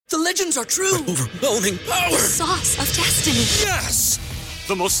The legends are true. Overwhelming power! Sauce of destiny. Yes!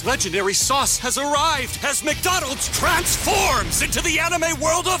 The most legendary sauce has arrived as McDonald's transforms into the anime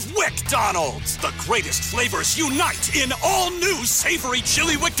world of WickDonald's. The greatest flavors unite in all new savory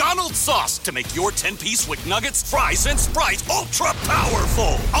chili McDonald's sauce to make your 10-piece Wick Nuggets, fries, and Sprite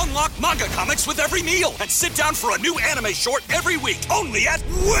ultra-powerful. Unlock manga comics with every meal and sit down for a new anime short every week only at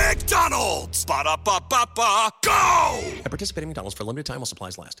WickDonald's. Ba-da-ba-ba-ba, go! At participating McDonald's for a limited time while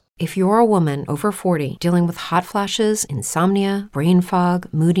supplies last. If you're a woman over 40 dealing with hot flashes, insomnia, brain fog,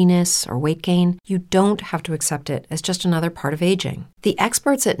 moodiness, or weight gain, you don't have to accept it as just another part of aging. The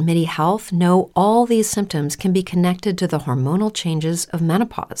experts at MIDI Health know all these symptoms can be connected to the hormonal changes of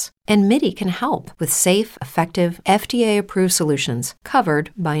menopause. And MIDI can help with safe, effective, FDA-approved solutions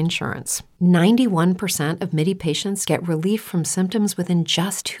covered by insurance. 91% of MIDI patients get relief from symptoms within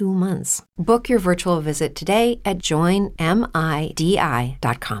just 2 months. Book your virtual visit today at joinmidi.com.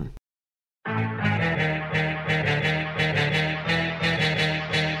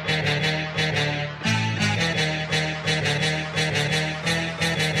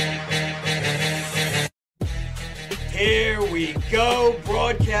 Here we go,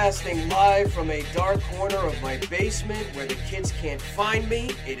 broadcasting live from a dark corner of my basement where the kids can't find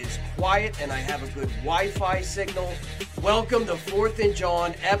me. It is quiet and I have a good Wi-Fi signal. Welcome to 4th and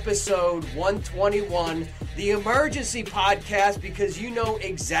John, episode 121, the emergency podcast, because you know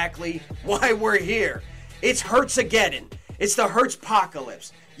exactly why we're here. It's Hurts-ageddon. It's the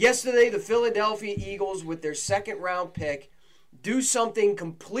Hurts-pocalypse. Yesterday, the Philadelphia Eagles, with their second-round pick, do something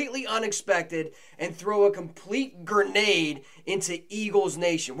completely unexpected and throw a complete grenade into Eagles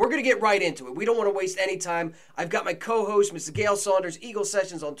Nation. We're going to get right into it. We don't want to waste any time. I've got my co-host, Mr. Gail Saunders, Eagle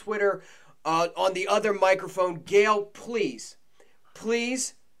Sessions on Twitter, on the other microphone. Gail, please,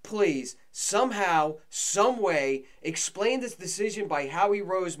 somehow, some way, explain this decision by Howie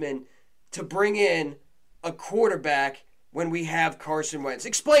Roseman to bring in a quarterback when we have Carson Wentz.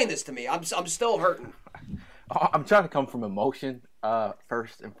 Explain this to me. I'm still hurting. I'm trying to come from emotion,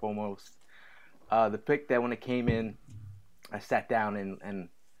 first and foremost. The pick that when it came in, I sat down and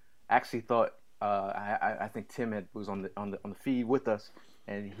actually thought I think Tim was on the feed with us,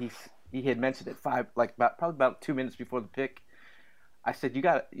 and he had mentioned it probably about 2 minutes before the pick. I said, you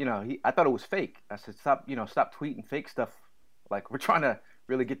got I thought it was fake. I said, stop tweeting fake stuff. Like, we're trying to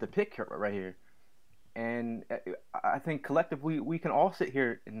really get the pick right here. And I think collectively we can all sit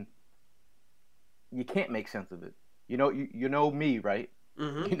here and you can't make sense of it. You know me, right?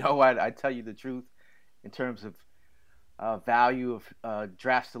 Mm-hmm. I tell you the truth in terms of value of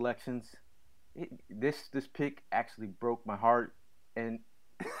draft selections. This pick actually broke my heart, and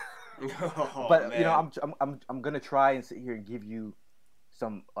but man. I'm gonna try and sit here and give you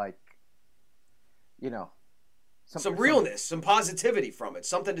some some realness, some positivity from it,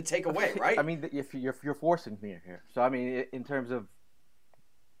 something to take away, right? I mean, if you're forcing me here, so I mean, in terms of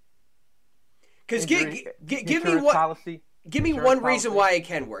because give me what policy. Give me one reason why it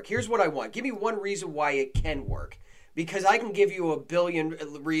can work. Here's what I want. Give me one reason why it can work. Because I can give you a billion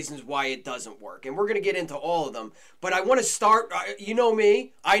reasons why it doesn't work. And we're going to get into all of them. But I want to start, you know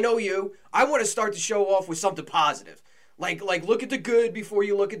me, I know you. I want to start the show off with something positive. Like look at the good before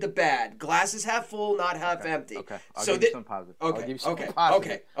you look at the bad. Glasses half full, not half empty. Okay, I'll give you some positive.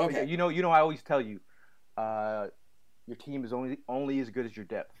 Okay. You know, I always tell you, your team is only as good as your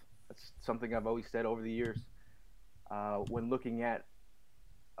depth. That's something I've always said over the years. When looking at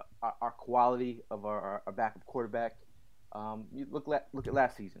our quality of our backup quarterback, you look at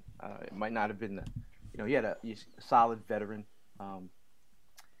last season. It might not have been he had a solid veteran.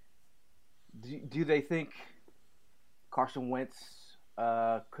 Do they think Carson Wentz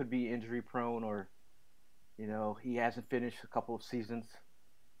could be injury prone, or he hasn't finished a couple of seasons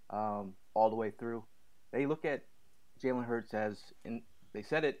all the way through? They look at Jalen Hurts as they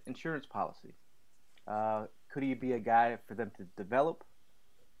said it, insurance policy. Could he be a guy for them to develop?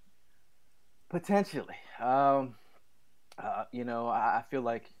 Potentially. I feel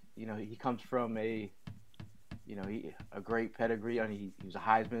like, he comes from a great pedigree. I mean, he was a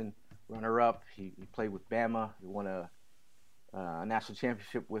Heisman runner-up. He played with Bama. He won a national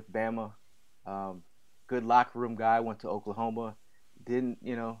championship with Bama. Good locker room guy. Went to Oklahoma. Didn't,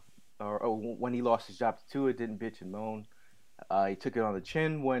 when he lost his job to Tua, didn't bitch and moan. He took it on the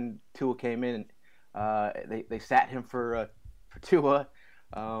chin when Tua came in. They sat him for Tua.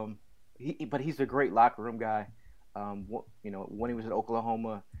 But he's a great locker room guy. When he was at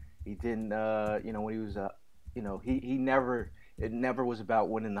Oklahoma, he didn't. When he was, it never was about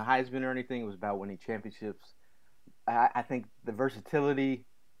winning the Heisman or anything. It was about winning championships. I think the versatility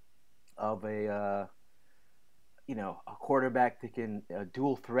of a a quarterback that can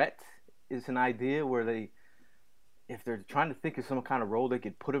dual threat is an idea where if they're trying to think of some kind of role, they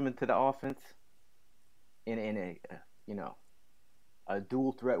could put him into the offense in a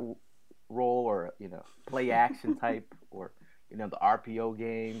dual threat role, or play action type, or the RPO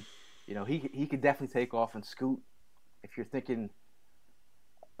game. He could definitely take off and scoot if you're thinking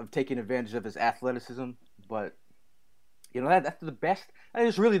of taking advantage of his athleticism. But that's the best. That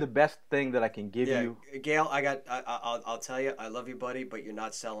is really the best thing that I can give you. Gail, I'll tell you, I love you, buddy, but you're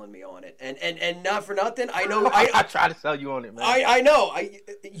not selling me on it. And not for nothing, I know I try to sell you on it, man. I know.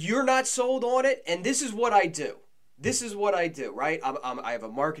 You're not sold on it, and this is what I do. Right? I have a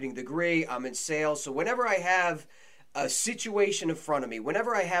marketing degree. I'm in sales, so whenever I have a situation in front of me,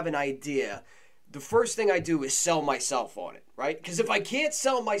 whenever I have an idea, the first thing I do is sell myself on it, right? Because if I can't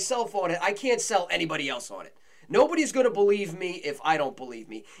sell myself on it, I can't sell anybody else on it. Nobody's going to believe me if I don't believe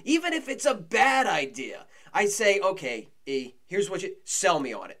me. Even if it's a bad idea, I say, okay, E, here's what you sell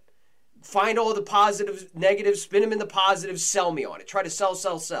me on it. Find all the positives, negatives, spin them in the positives, sell me on it. Try to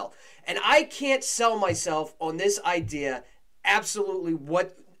sell. And I can't sell myself on this idea absolutely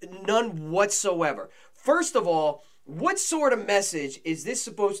none whatsoever. First of all, what sort of message is this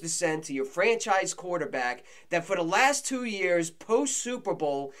supposed to send to your franchise quarterback that for the last 2 years post-Super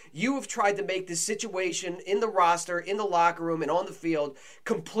Bowl, you have tried to make this situation in the roster, in the locker room, and on the field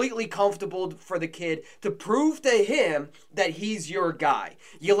completely comfortable for the kid to prove to him that he's your guy?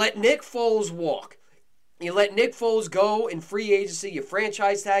 You let Nick Foles walk. You let Nick Foles go in free agency. You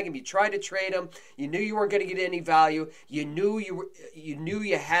franchise tag him. You tried to trade him. You knew you weren't going to get any value. You knew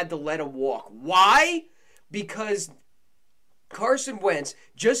you had to let him walk. Why? Because Carson Wentz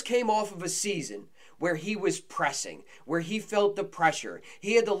just came off of a season where he was pressing, where he felt the pressure.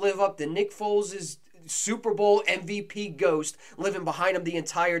 He had to live up to Nick Foles' Super Bowl MVP ghost living behind him the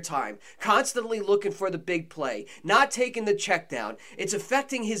entire time, constantly looking for the big play, not taking the check down. It's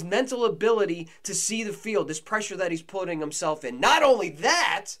affecting his mental ability to see the field, this pressure that he's putting himself in. Not only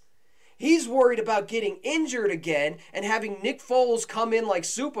that, he's worried about getting injured again and having Nick Foles come in like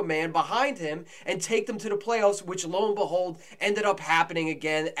Superman behind him and take them to the playoffs, which lo and behold ended up happening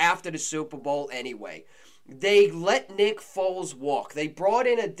again after the Super Bowl anyway. They let Nick Foles walk. They brought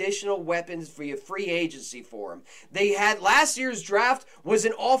in additional weapons for your free agency for him. They had last year's draft was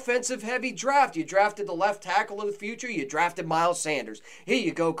an offensive-heavy draft. You drafted the left tackle of the future. You drafted Miles Sanders. Here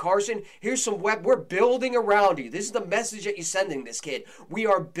you go, Carson. Here's some We're building around you. This is the message that you're sending this kid. We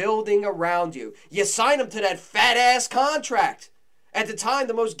are building around you. You sign him to that fat-ass contract. At the time,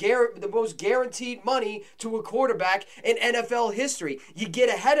 the most guaranteed money to a quarterback in NFL history. You get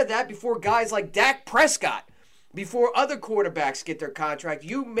ahead of that before guys like Dak Prescott, before other quarterbacks get their contract.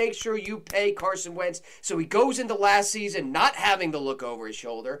 You make sure you pay Carson Wentz so he goes into last season not having to look over his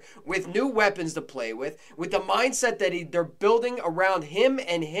shoulder, with new weapons to play with the mindset that they're building around him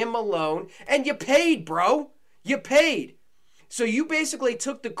and him alone. And you paid, bro. You paid. So you basically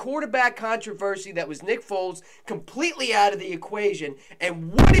took the quarterback controversy that was Nick Foles completely out of the equation.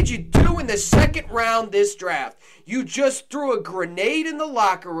 And what did you do in the second round this draft? You just threw a grenade in the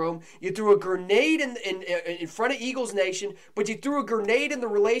locker room. You threw a grenade in front of Eagles Nation, but you threw a grenade in the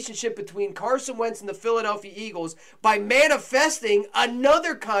relationship between Carson Wentz and the Philadelphia Eagles by manifesting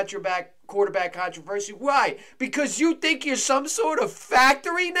another quarterback controversy. Why? Because you think you're some sort of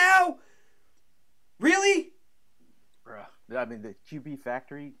factory now? Really? I mean, the QB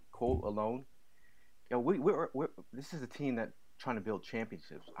factory quote alone. We're this is a team that's trying to build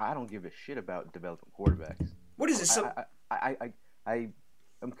championships. I don't give a shit about developing quarterbacks. What is this? I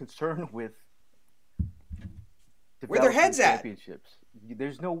am concerned with where their heads at. Championships.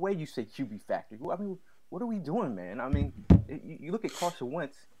 There's no way you say QB factory. I mean, what are we doing, man? I mean, you look at Carson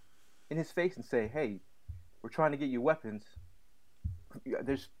Wentz in his face and say, "Hey, we're trying to get you weapons."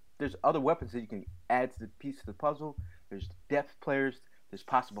 There's other weapons that you can add to the piece of the puzzle. There's depth players. There's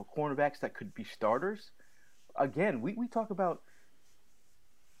possible cornerbacks that could be starters. Again, we talk about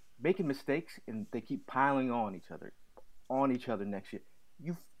making mistakes, and they keep piling on each other next year.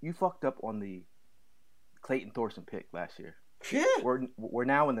 You fucked up on the Clayton Thorson pick last year. Yeah. We're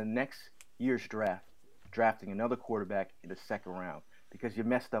now in the next year's draft, drafting another quarterback in the second round because you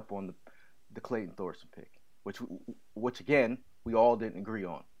messed up on the Clayton Thorson pick, which again we all didn't agree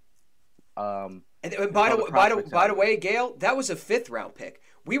on. And by the way, Gail, that was a 5th round pick.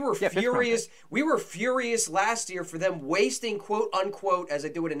 We were furious. We were furious last year for them wasting, quote unquote, as I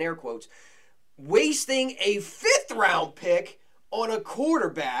do it in air quotes, wasting a 5th round pick on a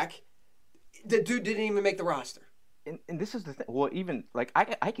quarterback. The dude didn't even make the roster. And this is the thing. Well, even like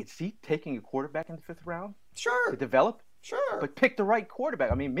I could see taking a quarterback in the 5th round. Sure. To develop. Sure. But pick the right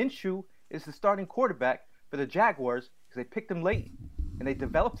quarterback. I mean, Minshew is the starting quarterback for the Jaguars because they picked him late and they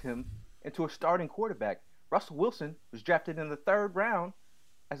developed him into a starting quarterback. Russell Wilson was drafted in the 3rd round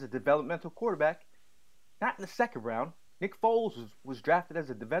as a developmental quarterback, not in the 2nd round. Nick Foles was drafted as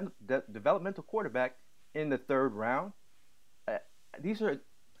a developmental quarterback in the 3rd round.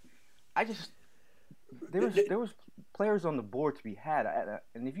 There was players on the board to be had,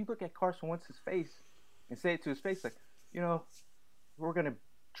 and if you look at Carson Wentz's face and say it to his face, like, we're gonna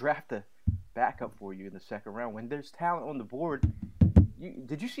draft a backup for you in the 2nd round when there's talent on the board.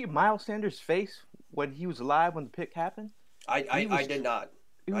 Did you see Miles Sanders' face when he was alive when the pick happened? I did not.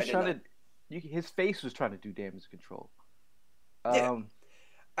 He was his face was trying to do damage control. Yeah.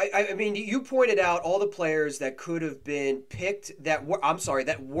 I mean, you pointed out all the players that could have been picked that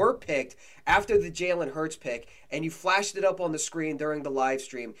were picked after the Jalen Hurts pick, and you flashed it up on the screen during the live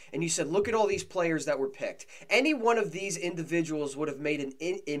stream, and you said, look at all these players that were picked. Any one of these individuals would have made an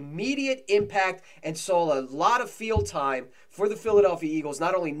immediate impact and saw a lot of field time for the Philadelphia Eagles,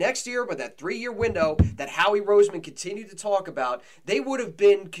 not only next year, but that 3-year window that Howie Roseman continued to talk about. They would have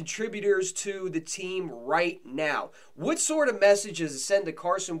been contributors to the team right now. What sort of messages send to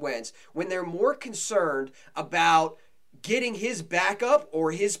Carson Wentz when they're more concerned about getting his backup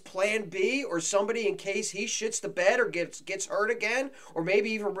or his plan B or somebody in case he shits the bed or gets hurt again or maybe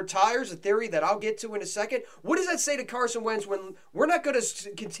even retires, a theory that I'll get to in a second? What does that say to Carson Wentz when we're not going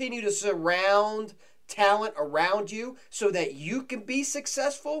to continue to surround talent around you so that you can be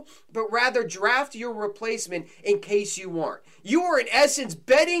successful, but rather draft your replacement in case you aren't? You are in essence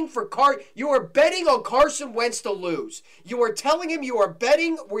betting on Carson Wentz to lose. You are telling him we are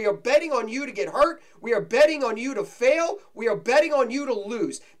betting on you to get hurt. We are betting on you to fail. We are betting on you to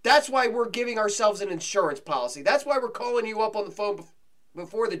lose. That's why we're giving ourselves an insurance policy. That's why we're calling you up on the phone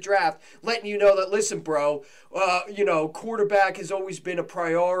before the draft, letting you know that, listen, bro, quarterback has always been a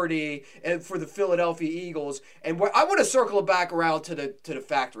priority for the Philadelphia Eagles. And I want to circle it back around to the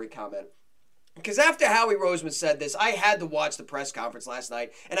factory comment. Because after Howie Roseman said this, I had to watch the press conference last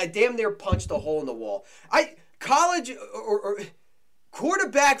night, and I damn near punched a hole in the wall. College or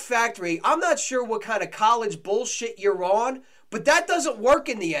quarterback factory, I'm not sure what kind of college bullshit you're on, but that doesn't work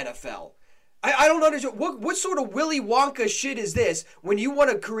in the NFL. I don't understand. What sort of Willy Wonka shit is this when you want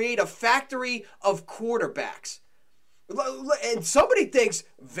to create a factory of quarterbacks? And somebody thinks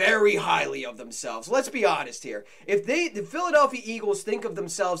very highly of themselves. Let's be honest here. If the Philadelphia Eagles think of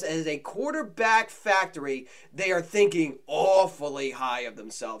themselves as a quarterback factory, they are thinking awfully high of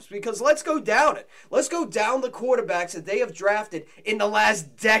themselves. Because let's go down it. Let's go down the quarterbacks that they have drafted in the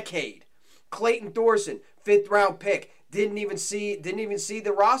last decade. Clayton Thorson, 5th round pick, didn't even see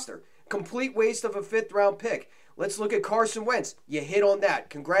the roster. Complete waste of a 5th round pick. Let's look at Carson Wentz. You hit on that.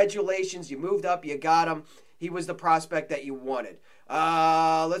 Congratulations. You moved up. You got him. He was the prospect that you wanted.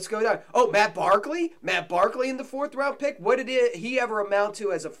 Let's go down. Oh, Matt Barkley? Matt Barkley in the 4th round pick? What did he ever amount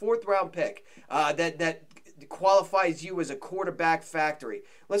to as a 4th round pick that qualifies you as a quarterback factory?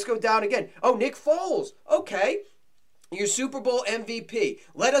 Let's go down again. Oh, Nick Foles. Okay. Your Super Bowl MVP.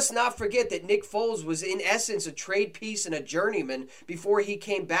 Let us not forget that Nick Foles was in essence a trade piece and a journeyman before he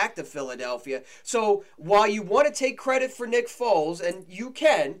came back to Philadelphia. So while you want to take credit for Nick Foles, and you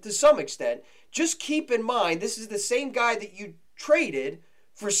can to some extent, just keep in mind this is the same guy that you traded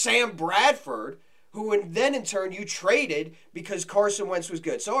for Sam Bradford, who then in turn you traded because Carson Wentz was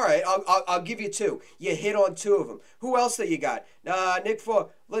good. So all right, I'll give you 2. You hit on 2 of them. Who else that you got? Nick Foles.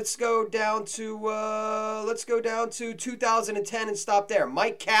 Let's go down to 2010 and stop there.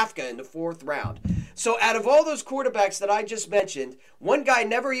 Mike Kafka in the 4th round. So out of all those quarterbacks that I just mentioned, one guy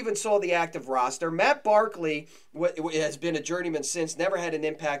never even saw the active roster. Matt Barkley has been a journeyman since, never had an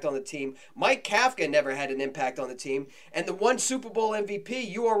impact on the team. Mike Kafka never had an impact on the team. And the one Super Bowl MVP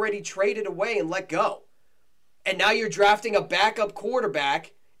you already traded away and let go. And now you're drafting a backup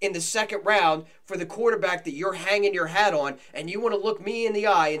quarterback in the 2nd round for the quarterback that you're hanging your hat on, and you want to look me in the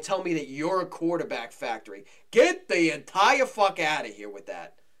eye and tell me that you're a quarterback factory. Get the entire fuck out of here with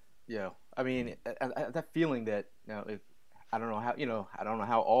that. Yeah, I mean, that feeling that I don't know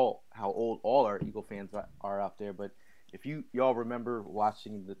how old all our Eagle fans are out there, but if y'all remember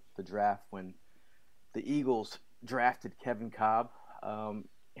watching the draft when the Eagles drafted Kevin Kolb,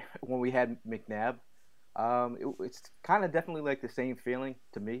 when we had McNabb. It's kind of definitely like the same feeling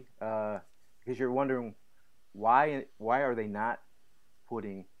to me, because you're wondering why are they not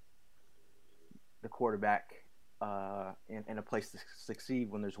putting the quarterback in a place to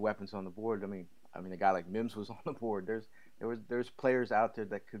succeed when there's weapons on the board. I mean a guy like Mims was on the board. There's players out there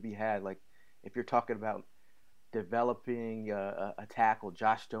that could be had. Like if you're talking about developing a tackle,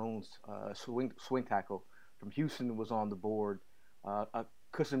 Josh Jones, swing tackle from Houston was on the board.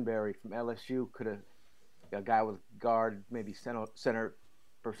 Cussenberry from LSU could have a guy with guard, maybe center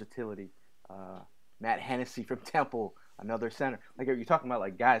versatility. Matt Hennessy from Temple, another center. Like you're talking about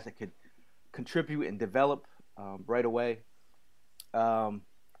like guys that could contribute and develop right away,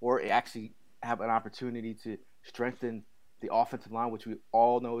 or actually have an opportunity to strengthen the offensive line, which we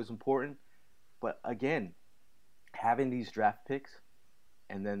all know is important. But again, having these draft picks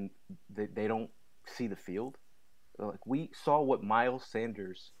and then they don't see the field. Like we saw what Miles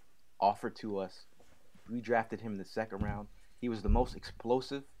Sanders offered to us. We drafted him in the second round. He was the most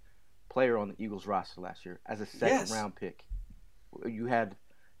explosive player on the Eagles roster last year as a second round pick. You had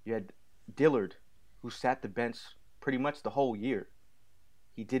Dillard, who sat the bench pretty much the whole year.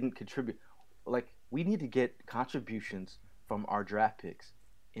 He didn't contribute. Like we need to get contributions from our draft picks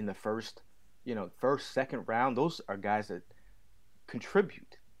in the first, second round. Those are guys that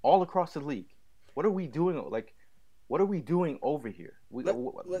contribute all across the league. What are we doing? Like, what are we doing over here?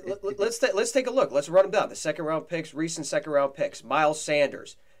 Let's take a look. Let's run them down. The second round picks, recent second round picks: Miles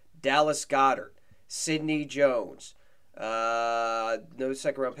Sanders, Dallas Goedert, Sidney Jones. No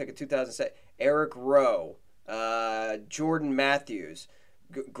second round pick in 2007. Eric Rowe, Jordan Matthews.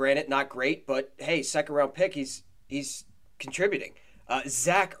 Granted, not great, but hey, second round pick. He's contributing.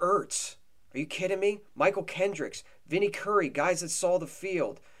 Zach Ertz. Are you kidding me? Michael Kendricks, Vinny Curry, guys that saw the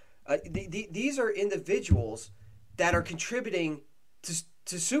field. These are individuals that are contributing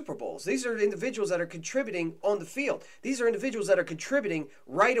to Super Bowls. These are individuals that are contributing on the field. These are individuals that are contributing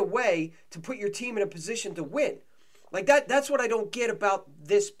right away to put your team in a position to win. Like that's what I don't get about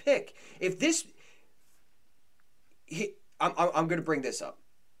this pick. If this, I'm going to bring this up.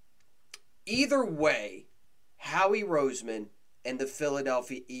 Either way, Howie Roseman and the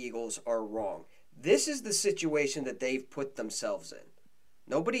Philadelphia Eagles are wrong. This is the situation that they've put themselves in.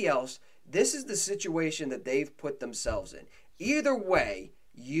 Nobody else. This is the situation that they've put themselves in. Either way,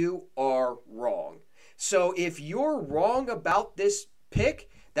 you are wrong. So if you're wrong about this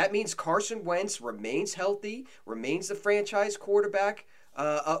pick, that means Carson Wentz remains healthy, remains the franchise quarterback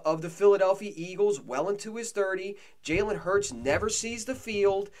of the Philadelphia Eagles well into his 30. Jalen Hurts never sees the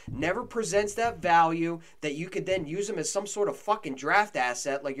field, never presents that value that you could then use him as some sort of fucking draft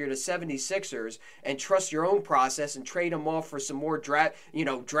asset like you're the 76ers and trust your own process and trade him off for some more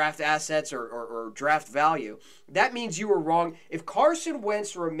draft assets or draft value. That means you were wrong. If Carson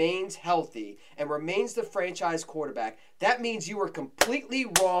Wentz remains healthy and remains the franchise quarterback, that means you were completely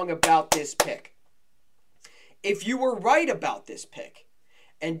wrong about this pick. If you were right about this pick,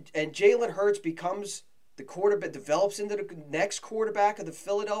 and Jalen Hurts becomes the quarterback, develops into the next quarterback of the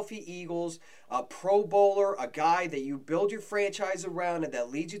Philadelphia Eagles, a Pro Bowler, a guy that you build your franchise around and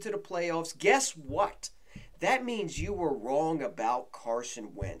that leads you to the playoffs, guess what? That means you were wrong about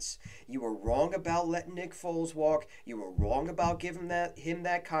Carson Wentz. You were wrong about letting Nick Foles walk. You were wrong about giving him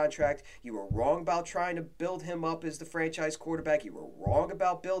that contract. You were wrong about trying to build him up as the franchise quarterback. You were wrong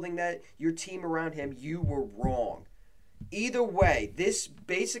about building your team around him. You were wrong. Either way, this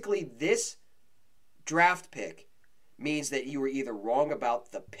draft pick means that you were either wrong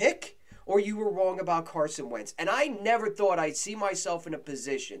about the pick or you were wrong about Carson Wentz. And I never thought I'd see myself in a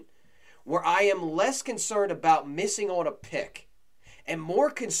position where I am less concerned about missing on a pick and more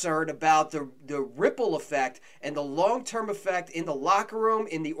concerned about the ripple effect and the long-term effect in the locker room,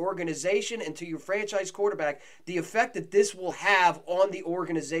 in the organization, and to your franchise quarterback, the effect that this will have on the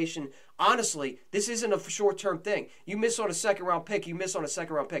organization. Honestly, this isn't a short-term thing. You miss on a second-round pick, you miss on a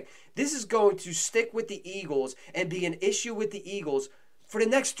second-round pick. This is going to stick with the Eagles and be an issue with the Eagles for the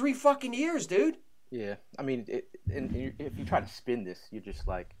next 3 fucking years, dude. Yeah, I mean, and if you try to spin this, you're just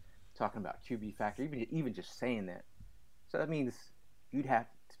like talking about QB factor, even just saying that. So that means you'd have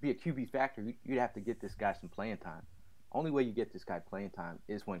to be a QB factor. You'd have to get this guy some playing time. Only way you get this guy playing time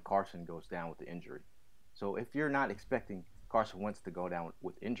is when Carson goes down with the injury. So if you're not expecting Carson Wentz to go down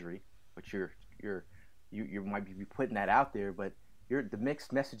with injury, but you might be putting that out there, but the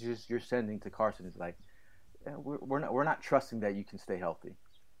mixed messages you're sending to Carson is like, we're not trusting that you can stay healthy.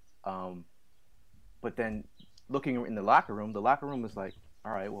 But then looking in the locker room is like,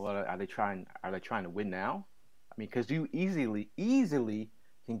 all right, well, are they trying to win now? I mean, because you easily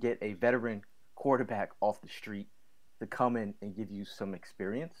can get a veteran quarterback off the street to come in and give you some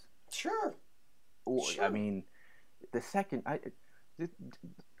experience. Sure. I mean, the second, I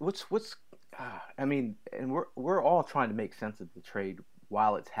mean, and we're all trying to make sense of the trade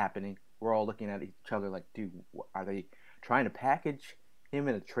while it's happening. We're all looking at each other like, dude, are they trying to package him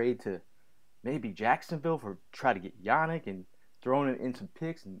in a trade to maybe Jacksonville for try to get Yannick and throwing it in some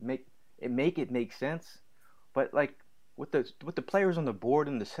picks and make it make sense? But like with the players on the board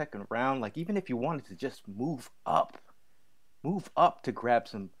in the second round, like even if you wanted to just move up to grab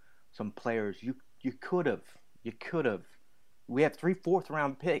some players, you could have. We have 3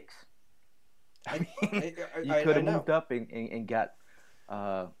 4th-round picks. I mean, you could have moved up and got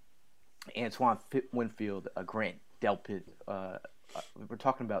Antoine Winfield, Grant Delpit. We're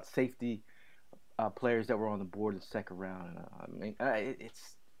talking about safety players that were on the board in the second round. I mean,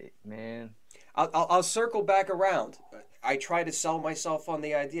 man. I'll circle back around. I try to sell myself on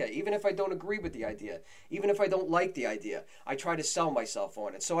the idea, even if I don't agree with the idea, even if I don't like the idea. I try to sell myself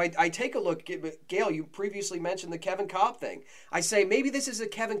on it. So I take a look. Gail, you previously mentioned the Kevin Kolb thing. I say maybe this is a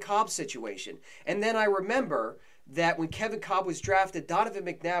Kevin Kolb situation, and then I remember that when Kevin Kolb was drafted, Donovan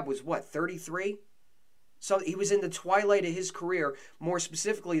McNabb was what, 33? So he was in the twilight of his career, more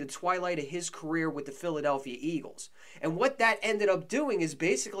specifically the twilight of his career with the Philadelphia Eagles. And what that ended up doing is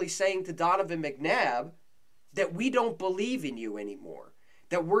basically saying to Donovan McNabb that we don't believe in you anymore,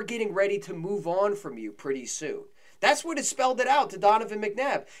 that we're getting ready to move on from you pretty soon. That's what it spelled it out to Donovan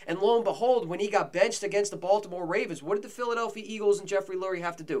McNabb. And lo and behold, when he got benched against the Baltimore Ravens, what did the Philadelphia Eagles and Jeffrey Lurie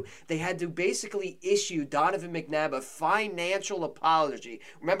have to do? They had to basically issue Donovan McNabb a financial apology.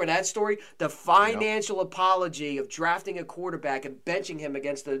 Remember that story? The financial apology of drafting a quarterback and benching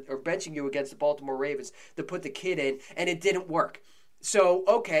you against the Baltimore Ravens to put the kid in, and it didn't work. So,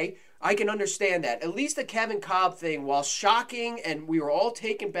 okay, I can understand that. At least the Kevin Kolb thing, while shocking, and we were all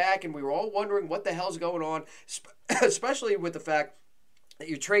taken back and we were all wondering what the hell's going on, especially with the fact that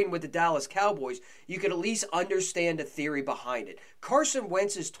you're trading with the Dallas Cowboys, you could at least understand the theory behind it. Carson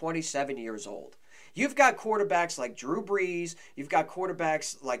Wentz is 27 years old. You've got quarterbacks like Drew Brees, you've got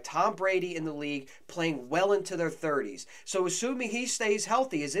quarterbacks like Tom Brady in the league playing well into their 30s. So assuming he stays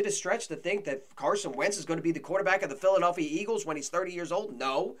healthy, is it a stretch to think that Carson Wentz is going to be the quarterback of the Philadelphia Eagles when he's 30 years old?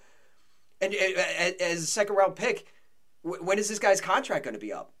 No. And as a second-round pick, when is this guy's contract going to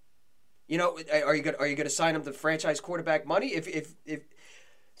be up? You know, are you going to sign him to franchise quarterback money?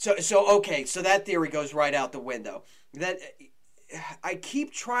 So that theory goes right out the window. That I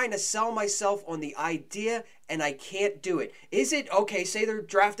keep trying to sell myself on the idea, and I can't do it. Is it, okay, say they're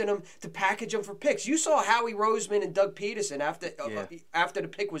drafting him to package him for picks. You saw Howie Roseman and Doug Peterson after the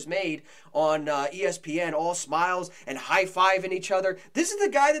pick was made on ESPN, all smiles and high-fiving each other. This is the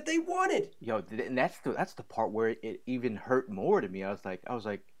guy that they wanted. Yo, and that's the part where it even hurt more to me. I was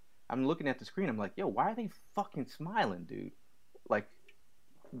like, I'm looking at the screen. I'm like, yo, why are they fucking smiling, dude? Like,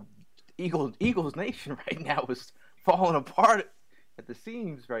 Eagles Nation right now is falling apart at the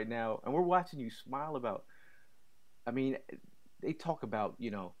seams right now, and we're watching you smile about. I mean, they talk about,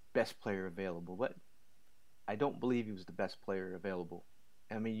 best player available, but I don't believe he was the best player available.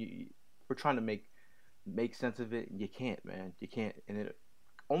 I mean, we're trying to make sense of it, and you can't, man. You can't, and it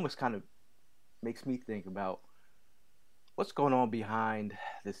almost kind of makes me think about what's going on behind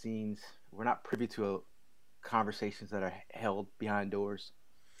the scenes. We're not privy to conversations that are held behind doors,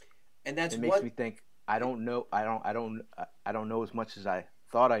 and that's it makes me think. I don't know. I don't know as much as I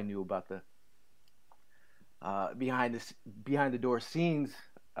thought I knew about the behind the door scenes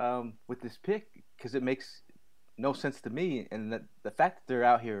with this pick, because it makes no sense to me. And the fact that they're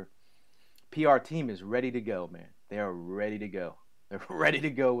out here, PR team is ready to go, man. They are ready to go. They're ready to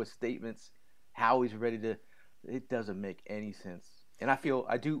go with statements. Howie's ready to. It doesn't make any sense. And I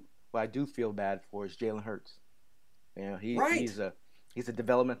do feel bad for is Jalen Hurts. He's a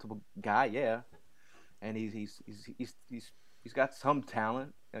developmental guy, yeah. And he's got some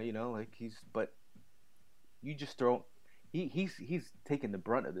talent, but you just throw. He's taking the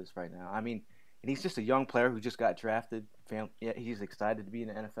brunt of this right now. I mean, and he's just a young player who just got drafted. He's excited to be in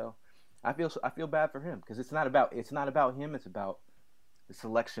the NFL. I feel bad for him because it's not about him. It's about the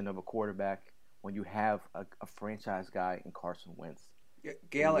selection of a quarterback when you have a franchise guy in Carson Wentz. Yeah,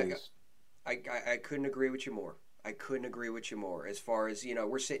 Gail, I couldn't agree with you more. I couldn't agree with you more. As far as,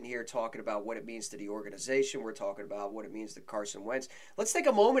 we're sitting here talking about what it means to the organization. We're talking about what it means to Carson Wentz. Let's take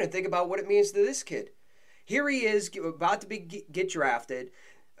a moment and think about what it means to this kid. Here he is about to get drafted,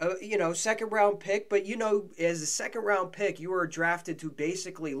 second-round pick. But, as a second-round pick, you were drafted to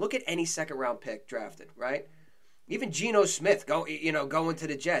basically look at any second-round pick drafted, right? Even Geno Smith going to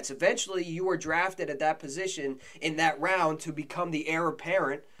the Jets. Eventually, you were drafted at that position in that round to become the heir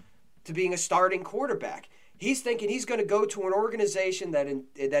apparent to being a starting quarterback. He's thinking he's going to go to an organization that in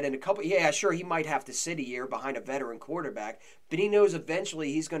a couple, he might have to sit a year behind a veteran quarterback, but he knows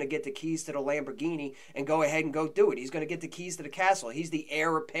eventually he's going to get the keys to the Lamborghini and go ahead and go do it. He's going to get the keys to the castle. He's the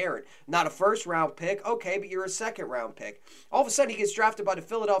heir apparent. Not a first-round pick, okay, but you're a second-round pick. All of a sudden he gets drafted by the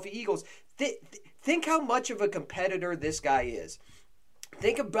Philadelphia Eagles. Think how much of a competitor this guy is.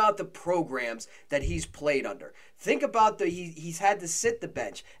 Think about the programs that he's played under. Think about he's had to sit the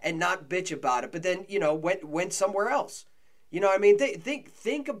bench and not bitch about it, but then, went somewhere else. You know what I mean?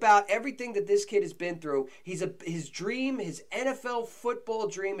 Think about everything that this kid has been through. His dream, his NFL football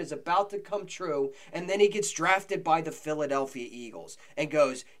dream is about to come true, and then he gets drafted by the Philadelphia Eagles and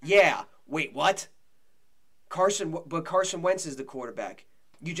goes, yeah, wait, what? Carson Wentz is the quarterback.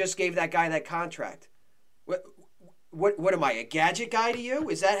 You just gave that guy that contract. What am I, a gadget guy to you?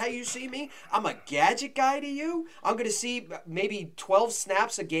 Is that how you see me? I'm a gadget guy to you? I'm going to see maybe 12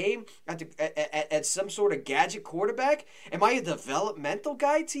 snaps a game at some sort of gadget quarterback? Am I a developmental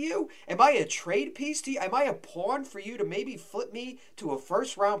guy to you? Am I a trade piece to you? Am I a pawn for you to maybe flip me to a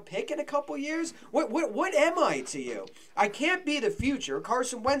first-round pick in a couple years? What am I to you? I can't be the future.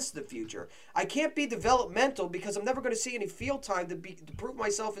 Carson Wentz is the future. I can't be developmental because I'm never going to see any field time to prove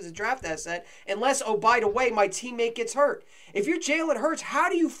myself as a draft asset unless, oh, by the way, my teammate gets hurt. If you're Jalen Hurts, how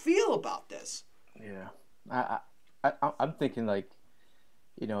do you feel about this? Yeah, I'm thinking like,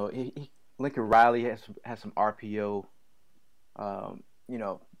 you know, Lincoln Riley has some RPO, you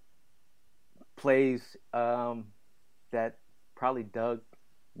know, plays that probably Doug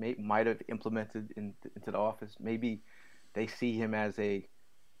might have implemented into the offense. Maybe they see him as a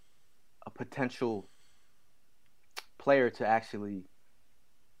potential player to actually,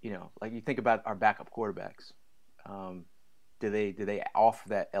 you know, like you think about our backup quarterbacks. Do they offer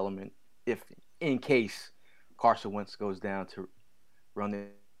that element if in case Carson Wentz goes down to run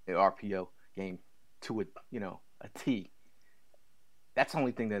the RPO game to a T? That's the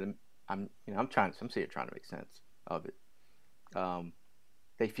only thing that I'm sitting here trying to make sense of it.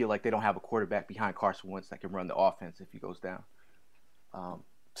 They feel like they don't have a quarterback behind Carson Wentz that can run the offense if he goes down.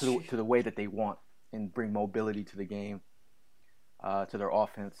 To the way that they want and bring mobility to the game, to their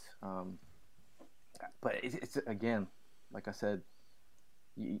offense. But it's again, like I said,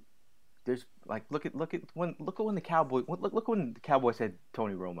 there's like look at when the Cowboys had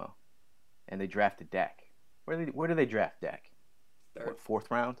Tony Romo, and they drafted Dak. Where did they draft Dak? Third. What, fourth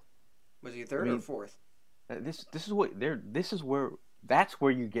round? Was he third or fourth? That's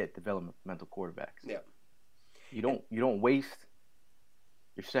where you get developmental quarterbacks. Yeah. You don't waste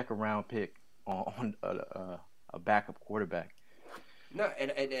your second round pick on a backup quarterback. No,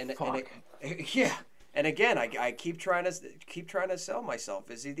 and yeah. And again, I keep trying to sell myself.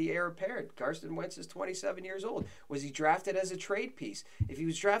 Is he the heir apparent? Carson Wentz is 27 years old. Was he drafted as a trade piece? If he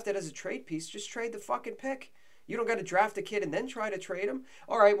was drafted as a trade piece, just trade the fucking pick. You don't got to draft a kid and then try to trade him.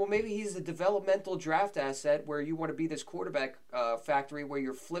 All right, well, maybe he's a developmental draft asset where you want to be this quarterback factory where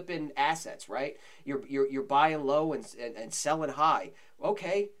you're flipping assets, right? You're buying low and selling high.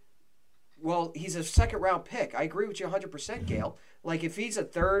 Okay, well, he's a second-round pick. I agree with you 100%, Gail. Like, if he's a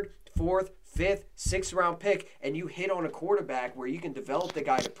third, fourth, fifth, sixth-round pick and you hit on a quarterback where you can develop the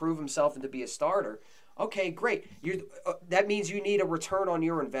guy to prove himself and to be a starter, okay, great. That means you need a return on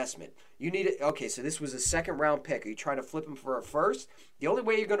your investment. Okay, so this was a second-round pick. Are you trying to flip him for a first? The only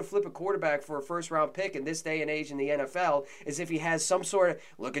way you're going to flip a quarterback for a first-round pick in this day and age in the NFL is if he has some sort of,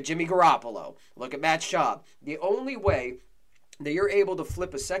 look at Jimmy Garoppolo, look at Matt Schaub. The only way that you're able to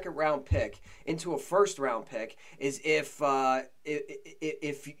flip a second-round pick into a first-round pick is if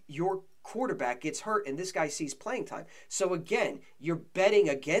your quarterback gets hurt and this guy sees playing time. So again, you're betting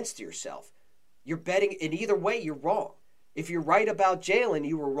against yourself. You're betting, in either way, you're wrong. If you're right about Jalen,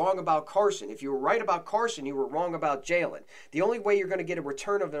 you were wrong about Carson. If you were right about Carson, you were wrong about Jalen. The only way you're going to get a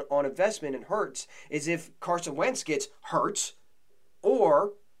return on investment in Hurts is if Carson Wentz gets hurt,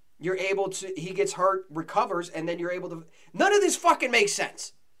 or you're able to, he gets hurt, recovers, and then you're able to. None of this fucking makes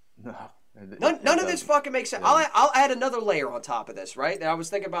sense. No. None of this fucking makes sense. I'll add another layer on top of this, right? I was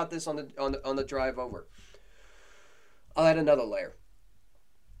thinking about this on the drive over. I'll add another layer.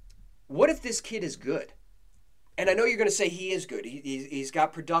 What if this kid is good? And I know you're going to say he is good. He's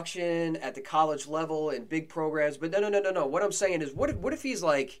got production at the college level and big programs. But no. What I'm saying is, what if he's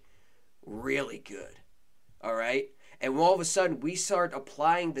like really good? All right? And all of a sudden we start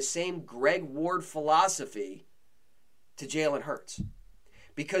applying the same Greg Ward philosophy to Jalen Hurts.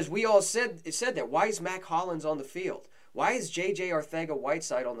 Because we all said that. Why is Mac Hollins on the field? Why is J.J.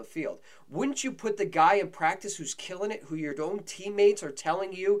 Arcega-Whiteside on the field? Wouldn't you put the guy in practice who's killing it, who your own teammates are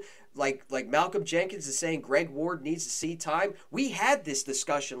telling you, like Malcolm Jenkins is saying Greg Ward needs to see time? We had this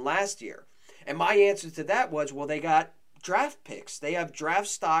discussion last year. And my answer to that was, well, they got draft picks. They have draft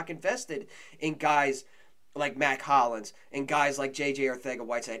stock invested in guys like Mac Hollins and guys like J.J.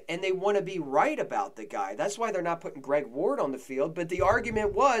 Arcega-Whiteside, and they want to be right about the guy. That's why they're not putting Greg Ward on the field. But the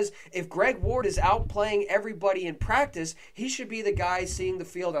argument was, if Greg Ward is outplaying everybody in practice, he should be the guy seeing the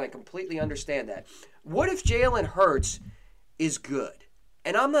field, and I completely understand that. What if Jalen Hurts is good?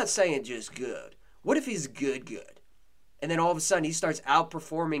 And I'm not saying just good. What if he's good? And then all of a sudden he starts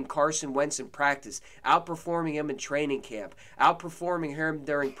outperforming Carson Wentz in practice, outperforming him in training camp, outperforming him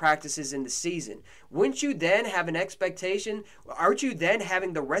during practices in the season. Wouldn't you then have an expectation? Aren't you then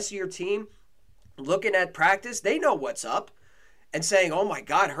having the rest of your team looking at practice? They know what's up and saying, oh my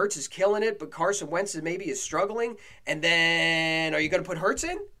God, Hurts is killing it, but Carson Wentz is struggling. And then are you going to put Hurts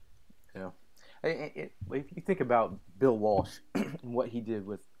in? Yeah. If you think about Bill Walsh and what he did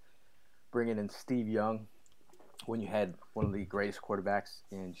with bringing in Steve Young, when you had one of the greatest quarterbacks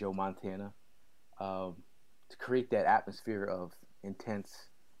in Joe Montana, to create that atmosphere of intense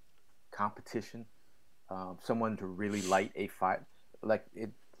competition, someone to really light a fire,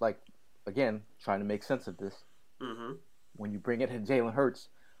 again, trying to make sense of this. Mm-hmm. When you bring in Jalen Hurts,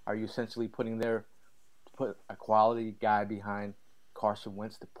 are you essentially put a quality guy behind Carson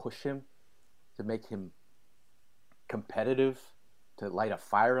Wentz to push him, to make him competitive, to light a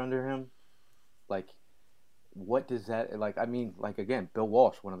fire under him? Like, what does that like? I mean, like, again, Bill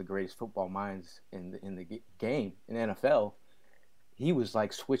Walsh, one of the greatest football minds in the game in the NFL, he was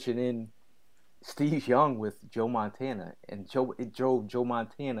like switching in Steve Young with Joe Montana, and it drove Joe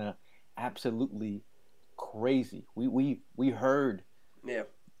Montana absolutely crazy. We heard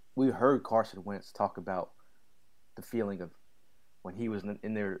Carson Wentz talk about the feeling of when he was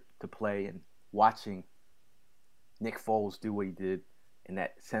in there to play and watching Nick Foles do what he did, and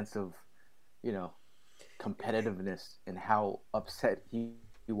that sense of, competitiveness and how upset he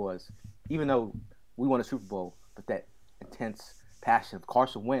was, even though we won a Super Bowl, but that intense passion of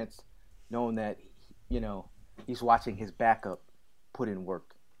Carson Wentz, knowing that, he's watching his backup put in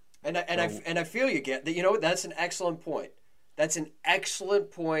work. And I feel you get that. That's an excellent point. That's an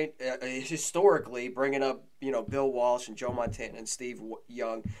excellent point, historically, bringing up, Bill Walsh and Joe Montana and Steve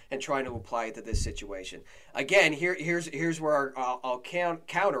Young and trying to apply it to this situation. Again, here's where I'll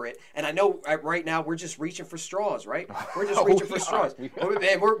counter it. And I know right now we're just reaching for straws, right? We're just reaching for straws.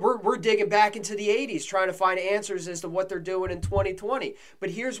 And we're digging back into the 80s trying to find answers as to what they're doing in 2020.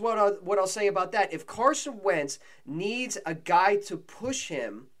 But here's what I'll say about that. If Carson Wentz needs a guy to push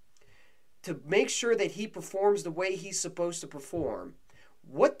him to make sure that he performs the way he's supposed to perform,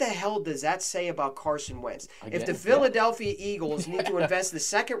 what the hell does that say about Carson Wentz? If the Philadelphia Eagles need to invest the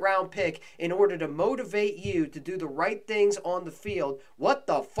second-round pick in order to motivate you to do the right things on the field, what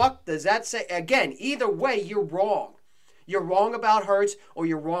the fuck does that say? Again, either way, you're wrong. You're wrong about Hurts or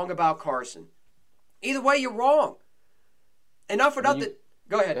you're wrong about Carson. Either way, you're wrong. Enough about the...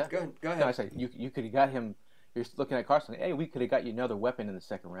 Go ahead. Yeah. Go ahead. No, I say you could have got him. You're looking at Carson. Hey, we could have got you another weapon in the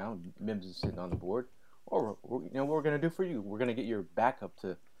second round. Mims is sitting on the board. Or, what we're going to do for you? We're going to get your backup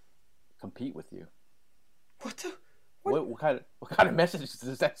to compete with you. What kind of message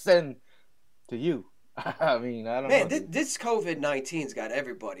does that send to you? I mean, I don't know. Man, this COVID-19's got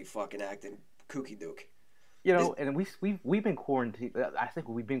everybody fucking acting kooky dook. And we've been quarantined. I think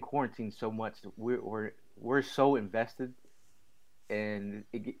we've been quarantined so much that we're so invested, and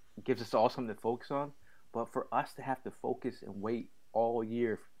it gives us all something to focus on. But for us to have to focus and wait all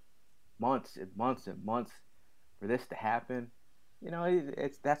year, months and months and months for this to happen,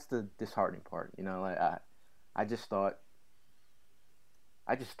 that's the disheartening part. I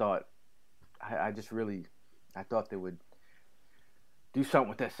thought they would do something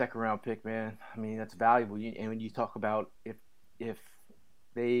with that second round pick, man. I mean, that's valuable. And when you talk about if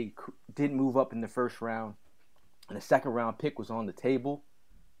they didn't move up in the first round and the second round pick was on the table,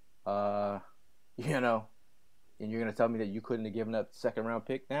 and you're going to tell me that you couldn't have given up the second round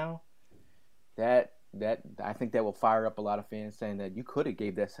pick now? That I think that will fire up a lot of fans, saying that you could have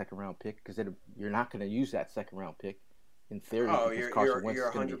gave that second round pick because you're not going to use that second round pick in theory because Carson Wentz is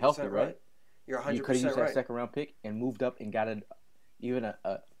going to be healthy, right? You're 100% right. You could have used that second round pick and moved up and got even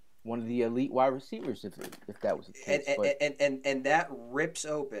one of the elite wide receivers if that was the case. And that rips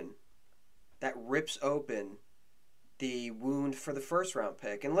open the wound for the first round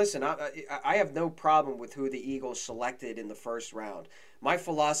pick. And listen, I have no problem with who the Eagles selected in the first round. My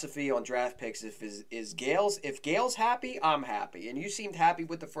philosophy on draft picks is Gales. If Gale's happy, I'm happy. And you seemed happy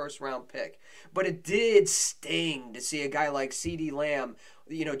with the first round pick. But it did sting to see a guy like CeeDee Lamb,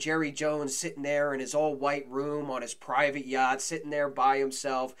 Jerry Jones sitting there in his all-white room on his private yacht, sitting there by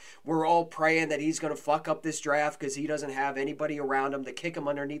himself. We're all praying that he's going to fuck up this draft because he doesn't have anybody around him to kick him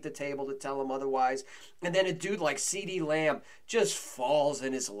underneath the table to tell him otherwise. And then a dude like CeeDee Lamb just falls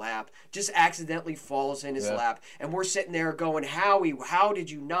in his lap, just accidentally falls in his lap. And we're sitting there going, Howie, how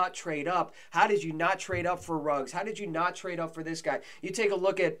did you not trade up? How did you not trade up for Ruggs? How did you not trade up for this guy? You take a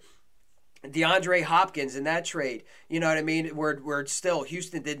look at DeAndre Hopkins in that trade. You know what I mean? Where still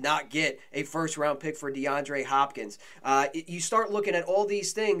Houston did not get a first-round pick for DeAndre Hopkins. You start looking at all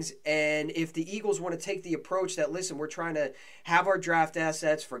these things, and if the Eagles want to take the approach that, listen, we're trying to have our draft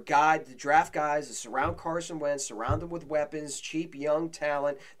assets for to draft guys to surround Carson Wentz, surround them with weapons, cheap young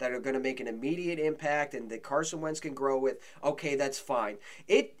talent that are going to make an immediate impact and that Carson Wentz can grow with, okay, that's fine.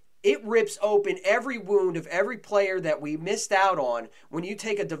 It rips open every wound of every player that we missed out on when you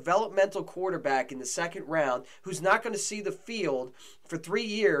take a developmental quarterback in the second round who's not going to see the field for 3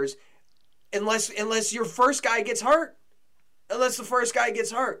 years unless your first guy gets hurt. Unless the first guy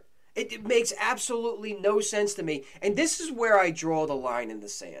gets hurt. It makes absolutely no sense to me. And this is where I draw the line in the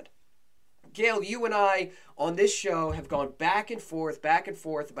sand. Gail, you and I on this show have gone back and forth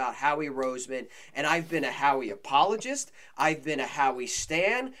about Howie Roseman, and I've been a Howie apologist. I've been a Howie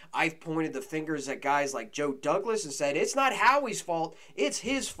stan. I've pointed the fingers at guys like Joe Douglas and said, it's not Howie's fault, it's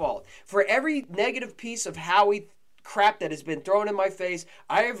his fault. For every negative piece of Howie crap that has been thrown in my face,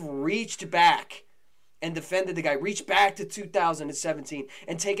 I have reached back and defended the guy, reached back to 2017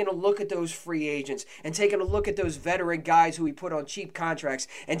 and taken a look at those free agents and taken a look at those veteran guys who he put on cheap contracts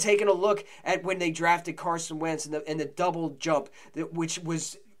and taken a look at when they drafted Carson Wentz and the double jump, which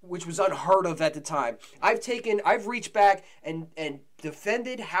was unheard of at the time. I've reached back and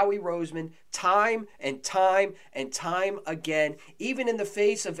defended Howie Roseman time and time and time again, even in the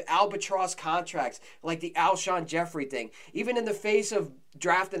face of albatross contracts like the Alshon Jeffrey thing, even in the face of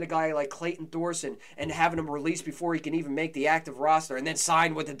drafting a guy like Clayton Thorson and having him released before he can even make the active roster and then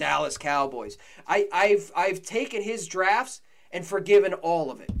sign with the Dallas Cowboys. I've taken his drafts and forgiven all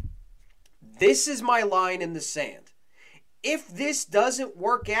of it. This is my line in the sand. If this doesn't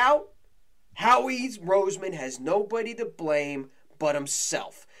work out, Howie Roseman has nobody to blame but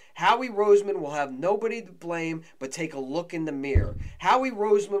himself. Howie Roseman will have nobody to blame but take a look in the mirror. Howie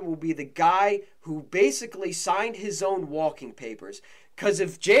Roseman will be the guy who basically signed his own walking papers. Because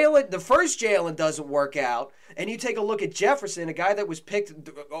if the first Jalen doesn't work out, and you take a look at Jefferson, a guy that was picked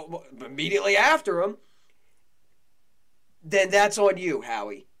immediately after him, then that's on you,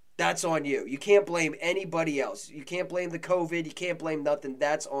 Howie. That's on you. You can't blame anybody else. You can't blame the COVID. You can't blame nothing.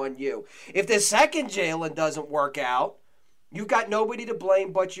 That's on you. If the second Jalen doesn't work out, you've got nobody to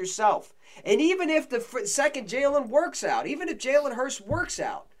blame but yourself. And even if the second Jalen works out, even if Jalen Hurts works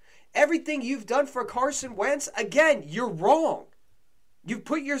out, everything you've done for Carson Wentz, again, you're wrong. You've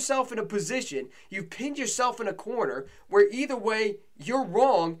put yourself in a position, you've pinned yourself in a corner where either way, you're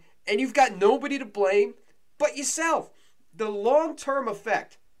wrong and you've got nobody to blame but yourself. The long-term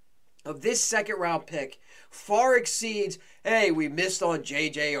effect of this second-round pick far exceeds, hey, we missed on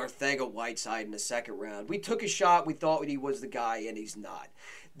J.J. Arcega-Whiteside in the second round. We took a shot, we thought he was the guy, and he's not.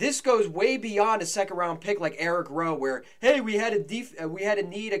 This goes way beyond a second-round pick like Eric Rowe, where, hey, we had a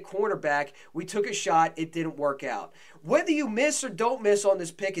need at cornerback, we took a shot, it didn't work out. Whether you miss or don't miss on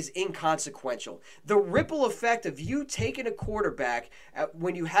this pick is inconsequential. The ripple effect of you taking a quarterback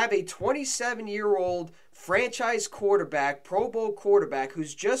when you have a 27-year-old franchise quarterback, Pro Bowl quarterback,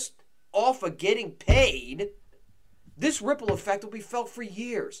 who's just off of getting paid, this ripple effect will be felt for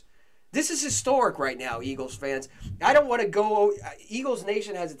years. This is historic right now, Eagles fans. I don't want to go. Eagles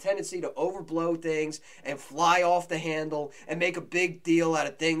Nation has a tendency to overblow things and fly off the handle and make a big deal out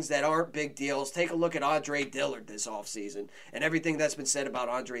of things that aren't big deals. Take a look at Andre Dillard this offseason and everything that's been said about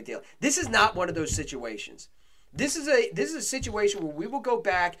Andre Dillard. This is not one of those situations. This is a situation where we will go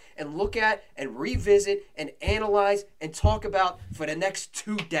back and look at and revisit and analyze and talk about for the next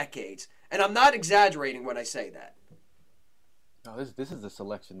 2 decades. And I'm not exaggerating when I say that. No, this is a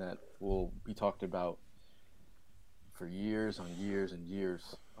selection that will be talked about for years on years and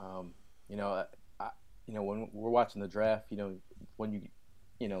years. When we're watching the draft, when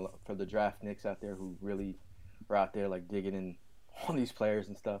for the draft nicks out there who really are out there like digging in on these players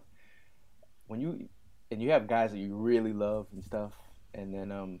and stuff, when you have guys that you really love and stuff, and then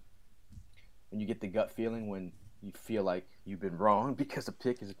when you get the gut feeling when you feel like you've been wrong because a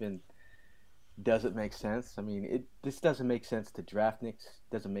pick doesn't make sense. I mean, this doesn't make sense to draftniks.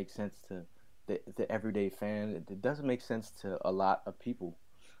 Doesn't make sense to the everyday fan. It doesn't make sense to a lot of people.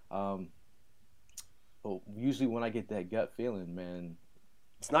 But usually when I get that gut feeling, man,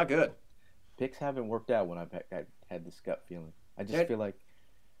 it's not good. Picks haven't worked out when I've had this gut feeling. I just feel like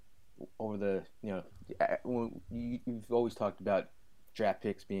over the, you've always talked about draft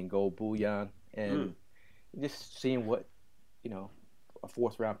picks being gold bullion, and just seeing what, a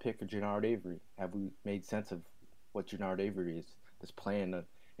 4th round pick for Jannard Avery. Have we made sense of what Jannard Avery is playing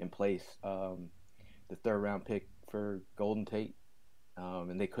in place? The 3rd round pick for Golden Tate,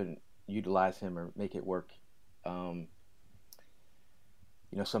 and they couldn't utilize him or make it work.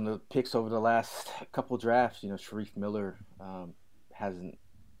 some of the picks over the last couple drafts, Sharif Miller hasn't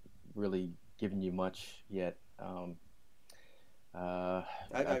really given you much yet.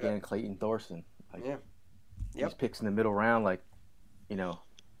 Again, Clayton Thorson. These picks in the middle round,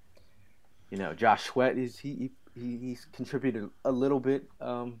 Josh Sweat he's contributed a little bit.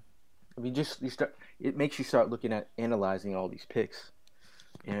 It makes you start looking at analyzing all these picks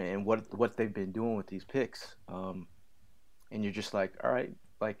and what they've been doing with these picks. And you're just like, all right,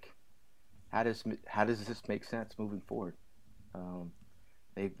 how does this make sense moving forward?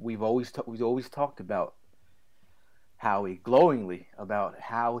 We've always talked about glowingly about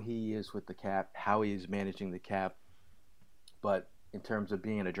how he is with the cap, how he is managing the cap, but in terms of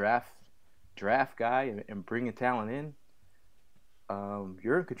being a draft guy and bringing talent in,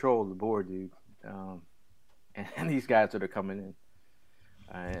 you're in control of the board, dude. And these guys that are coming in,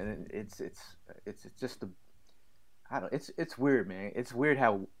 and it's just it's weird, man. It's weird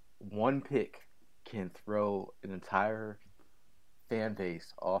how one pick can throw an entire fan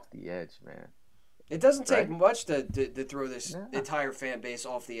base off the edge, man. It doesn't take much to throw this entire fan base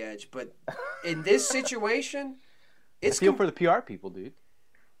off the edge, but in this situation, I feel for the PR people, dude.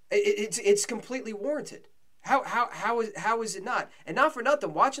 It's completely warranted. How is it not? And not for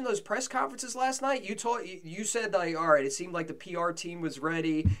nothing, watching those press conferences last night, you said all right, it seemed like the PR team was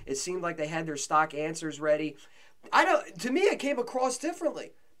ready. It seemed like they had their stock answers ready. To me, it came across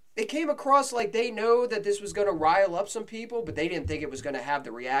differently. It came across like they know that this was going to rile up some people, but they didn't think it was going to have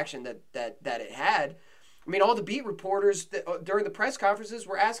the reaction that it had. I mean, all the beat reporters during the press conferences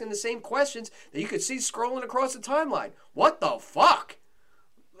were asking the same questions that you could see scrolling across the timeline. What the fuck?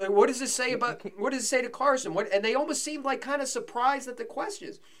 Like, what does it say to Carson? And they almost seemed like kind of surprised at the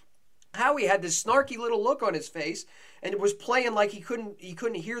questions. Howie had this snarky little look on his face and was playing like he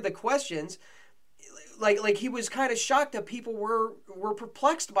couldn't hear the questions. Like he was kind of shocked that people were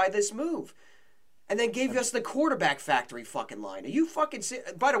perplexed by this move. And then gave us the quarterback factory fucking line. Are you fucking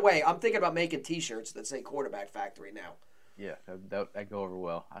By the way, I'm thinking about making t-shirts that say quarterback factory now. Yeah, that go over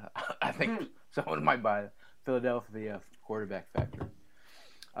well. I think someone might buy Philadelphia quarterback factory.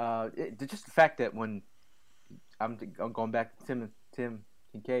 Just the fact that when I'm going back to Tim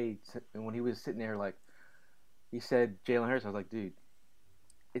Kincaid, and when he was sitting there, he said Jalen Hurts, I was like, dude,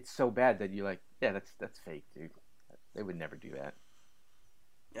 it's so bad that you're like, yeah, that's fake, dude. They would never do that.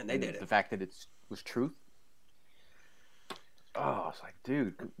 And they did it. The fact that it was truth. Oh, it's like,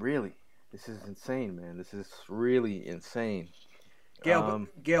 dude, really? This is insane, man. This is really insane.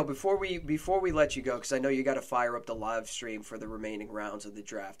 Gail, before we let you go, because I know you got to fire up the live stream for the remaining rounds of the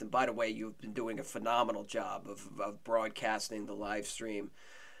draft. And by the way, you've been doing a phenomenal job of broadcasting the live stream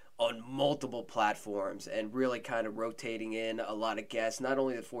on multiple platforms and really kind of rotating in a lot of guests, not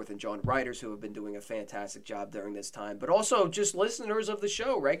only the Fourth and John writers who have been doing a fantastic job during this time, but also just listeners of the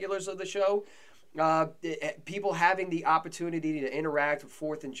show, regulars of the show, people having the opportunity to interact with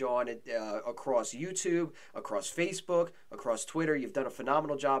Fourth and John across YouTube, across Facebook, across Twitter. You've done a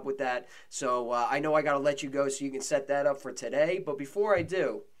phenomenal job with that. So I know I got to let you go so you can set that up for today. But before I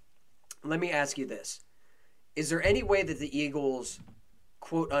do, let me ask you this. Is there any way that the Eagles,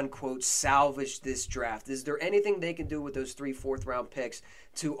 quote unquote, salvage this draft? Is there anything they can do with those 3 fourth-round picks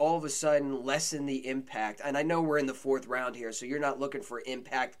to all of a sudden lessen the impact? And I know we're in the 4th round here, so you're not looking for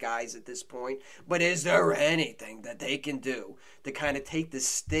impact guys at this point, but is there anything that they can do to kind of take the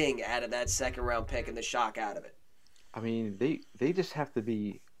sting out of that 2nd-round pick and the shock out of it? I mean, they just have to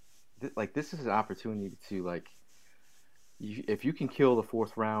be this is an opportunity to if you can kill the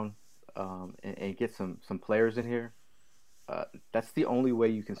 4th round and get some players in here. That's the only way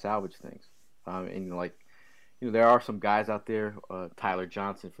you can salvage things. There are some guys out there, Tyler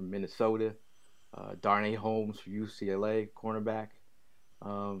Johnson from Minnesota, Darnay Holmes from UCLA, cornerback,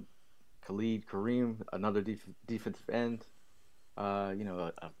 Khalid Kareem, another defensive end,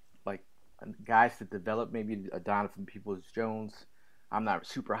 guys to develop, maybe a Donovan Peoples-Jones. I'm not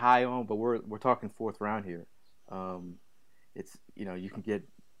super high on, but we're talking 4th round here. It's you can get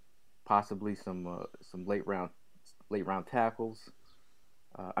possibly some late round tackles.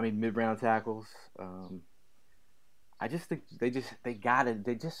 Mid-round tackles. I just think they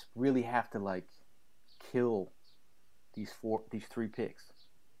just really have to kill these 3 picks.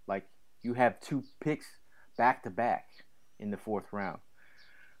 You have 2 picks back to back in the 4th round.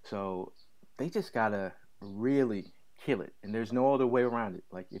 So they just gotta really kill it. And there's no other way around it.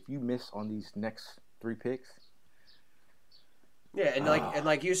 If you miss on these next 3 picks, yeah, and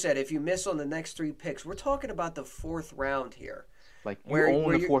like you said, if you miss on the next 3 picks, we're talking about the 4th round here. You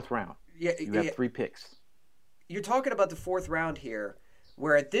own the 4th round. Yeah, you have 3 picks. You're talking about the 4th round here,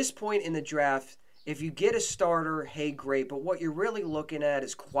 where at this point in the draft, If you get a starter, hey, great. But what you're really looking at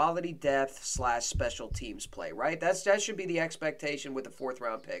is quality depth / special teams play, right? That should be the expectation with the 4th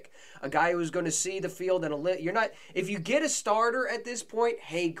round pick. A guy who's going to see the field and you're not. If you get a starter at this point,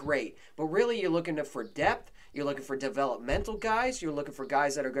 hey, great. But really, you're looking for depth. You're looking for developmental guys. You're looking for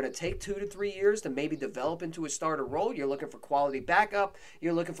guys that are going to take 2 to 3 years to maybe develop into a starter role. You're looking for quality backup.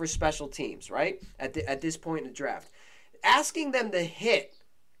 You're looking for special teams, right? At this point in the draft, asking them to hit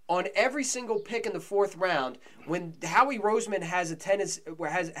on every single pick in the 4th round, when Howie Roseman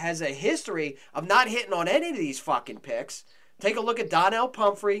has a history of not hitting on any of these fucking picks. Take a look at Donnell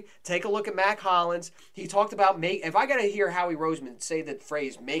Pumphrey. Take a look at Mac Hollins. He talked about if I got to hear Howie Roseman say the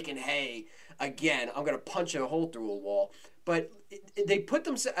phrase "making hay" again, I'm going to punch a hole through a wall. But they put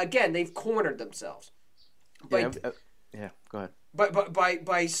themselves again. They've cornered themselves. Go ahead. But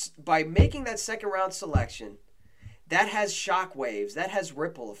by making that 2nd round selection, that has shockwaves, that has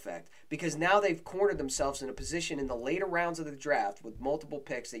ripple effect, because now they've cornered themselves in a position in the later rounds of the draft with multiple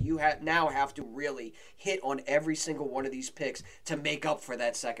picks that you now have to really hit on every single one of these picks to make up for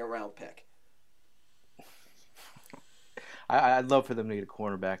that 2nd round pick. I'd love for them to get a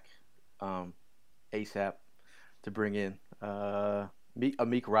cornerback ASAP to bring in.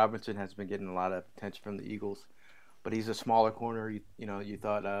 Amik Robinson has been getting a lot of attention from the Eagles, but he's a smaller corner. You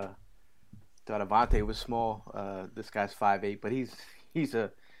thought Avonte was small. This guy's 5'8", but he's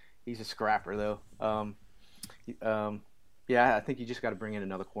a scrapper though. I think you just got to bring in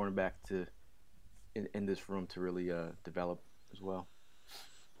another cornerback in this room to really develop as well.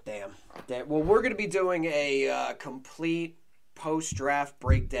 Damn. Well, we're going to be doing a complete post-draft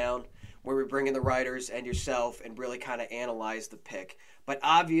breakdown where we bring in the writers and yourself and really kind of analyze the pick. But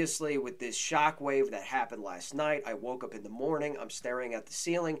obviously, with this shockwave that happened last night, I woke up in the morning, I'm staring at the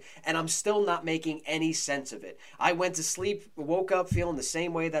ceiling, and I'm still not making any sense of it. I went to sleep, woke up feeling the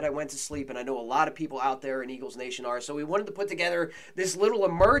same way that I went to sleep, and I know a lot of people out there in Eagles Nation are. So we wanted to put together this little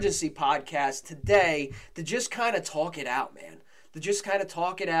emergency podcast today to just kind of talk it out, man. To just kind of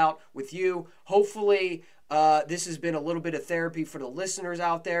talk it out with you. Hopefully, this has been a little bit of therapy for the listeners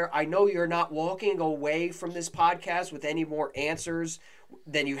out there. I know you're not walking away from this podcast with any more answers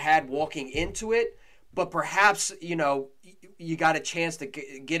than you had walking into it, but perhaps, you got a chance to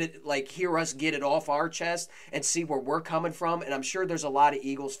get it, hear us get it off our chest and see where we're coming from. And I'm sure there's a lot of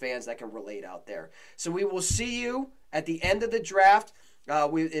Eagles fans that can relate out there. So we will see you at the end of the draft.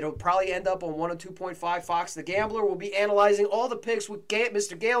 It'll probably end up on 102.5 Fox the Gambler. We'll be analyzing all the picks with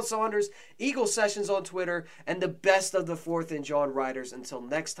Mr. Gale Saunders, Eagle Sessions on Twitter, and the best of the 4th and John Riders. Until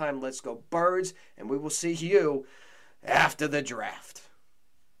next time, let's go Birds, and we will see you after the draft.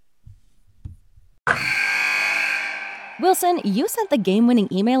 Wilson, you sent the game-winning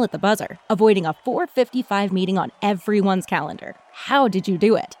email at the buzzer, avoiding a 4:55 meeting on everyone's calendar. How did you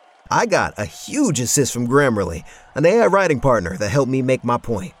do it? I got a huge assist from Grammarly, an AI writing partner that helped me make my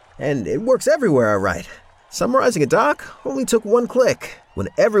point. And it works everywhere I write. Summarizing a doc only took 1 click. When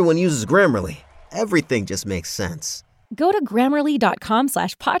everyone uses Grammarly, everything just makes sense. Go to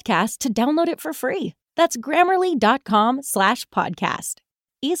Grammarly.com/podcast to download it for free. That's Grammarly.com/podcast.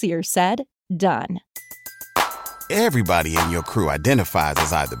 Easier said, done. Everybody in your crew identifies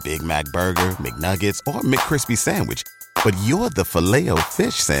as either Big Mac Burger, McNuggets, or McCrispy Sandwich. But you're the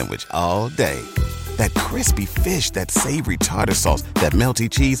Filet-O-Fish Sandwich all day. That crispy fish, that savory tartar sauce, that melty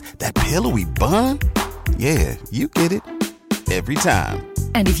cheese, that pillowy bun. Yeah, you get it. Every time.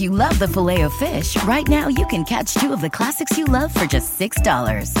 And if you love the Filet-O-Fish, right now you can catch 2 of the classics you love for just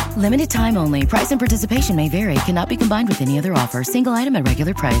 $6. Limited time only. Price and participation may vary. Cannot be combined with any other offer. Single item at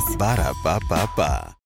regular price. Ba-da-ba-ba-ba.